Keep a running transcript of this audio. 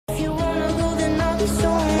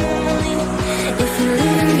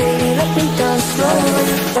slowly,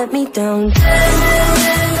 let me down.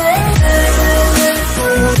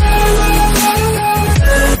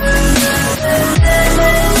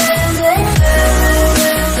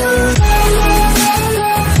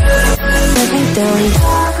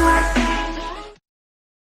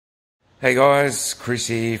 Hey guys, Chris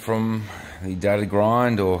here from the Daily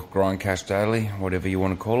Grind, or Grind Cash Daily, whatever you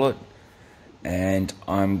want to call it. And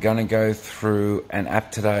I'm going to go through an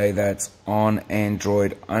app today that's on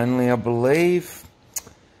Android only, I believe.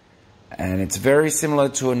 And it's very similar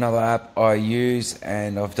to another app I use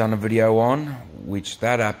and I've done a video on, which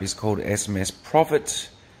that app is called SMS Profit.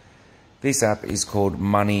 This app is called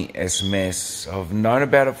Money SMS. I've known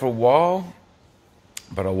about it for a while,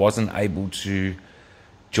 but I wasn't able to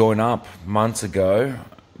join up months ago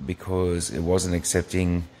because it wasn't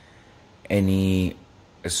accepting any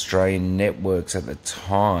Australian networks at the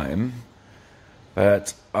time.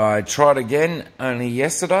 But I tried again only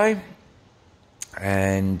yesterday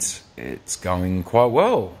and it's going quite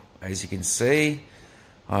well. As you can see,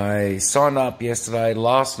 I signed up yesterday,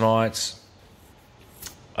 last night,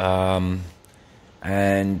 and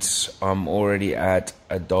I'm already at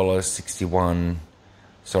 $1.61.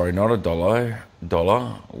 Sorry, not $1,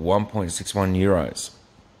 1.61 euros.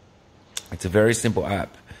 It's a very simple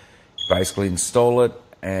app. You basically install it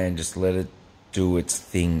and just let it do its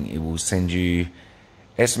thing. It will send you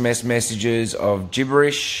SMS messages of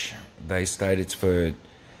gibberish. They state it's for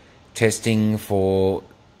testing for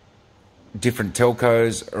different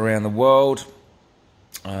telcos around the world,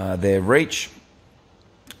 their reach,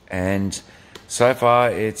 and so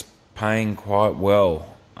far it's paying quite well.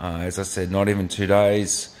 As I said, not even 2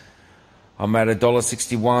 days. I'm at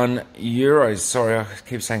 $1.61 euros. Sorry, I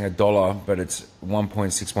keep saying $1, but it's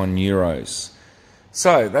 1.61 euros.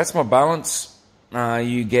 So that's my balance.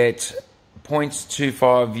 You get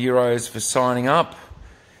 0.25 euros for signing up.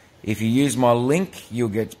 If you use my link, you'll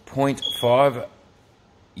get 0.5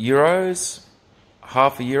 euros,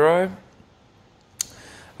 half a euro.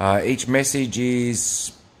 Each message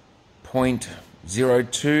is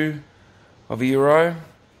 0.02 of a euro.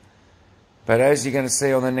 But as you're going to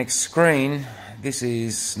see on the next screen, this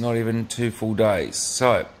is not even 2 full days.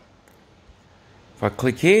 So if I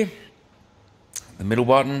click here, the middle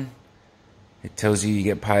button, it tells you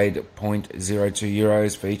get paid 0.02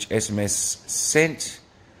 euros for each SMS sent.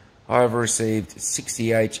 I have received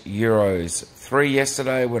 68 euros, 3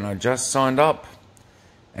 yesterday when I just signed up,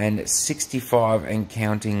 and 65 and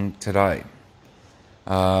counting today.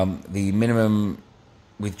 The minimum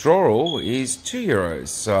withdrawal is 2 euros.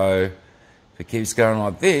 So if it keeps going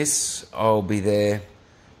like this, I'll be there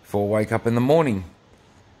before I wake up in the morning.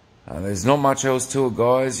 There's not much else to it,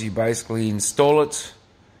 guys. You basically install it,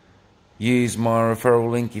 use my referral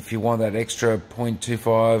link if you want that extra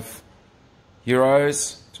 0.25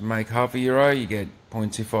 euros to make half a euro. You get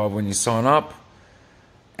 0.25 when you sign up,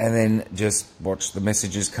 and then just watch the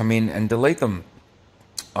messages come in and delete them.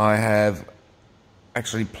 I have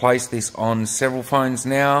actually placed this on several phones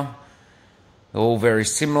now. They're all very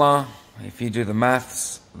similar. If you do the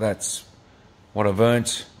maths, that's what I've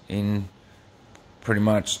earned in pretty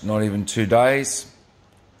much not even 2 days.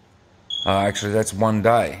 Actually, that's 1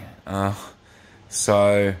 day.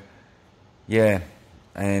 So, yeah.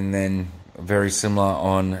 And then very similar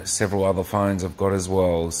on several other phones I've got as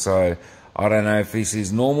well. So, I don't know if this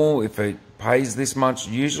is normal, if it pays this much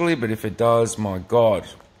usually, but if it does, my God,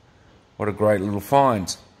 what a great little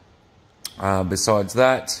find. Besides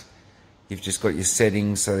that, you've just got your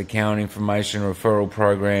settings, so the account information, referral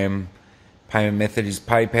program, payment method is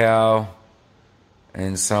PayPal,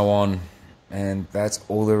 and so on. And that's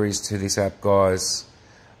all there is to this app, guys.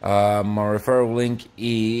 My referral link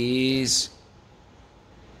is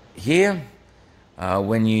here.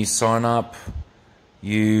 When you sign up,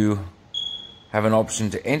 you have an option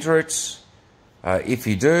to enter it. If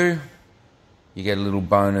you do, you get a little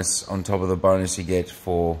bonus on top of the bonus you get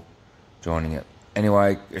for joining it.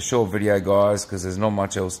 Anyway, a short video, guys, because there's not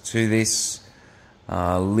much else to this.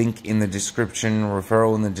 Link in the description,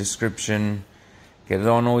 referral in the description. Get it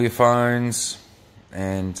on all your phones,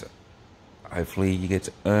 and hopefully you get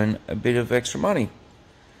to earn a bit of extra money.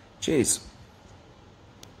 Cheers.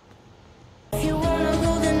 If you wanna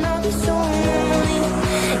go, then I'll be so lonely.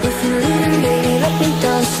 If you're leaving, baby, let me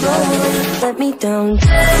down slowly, let me down.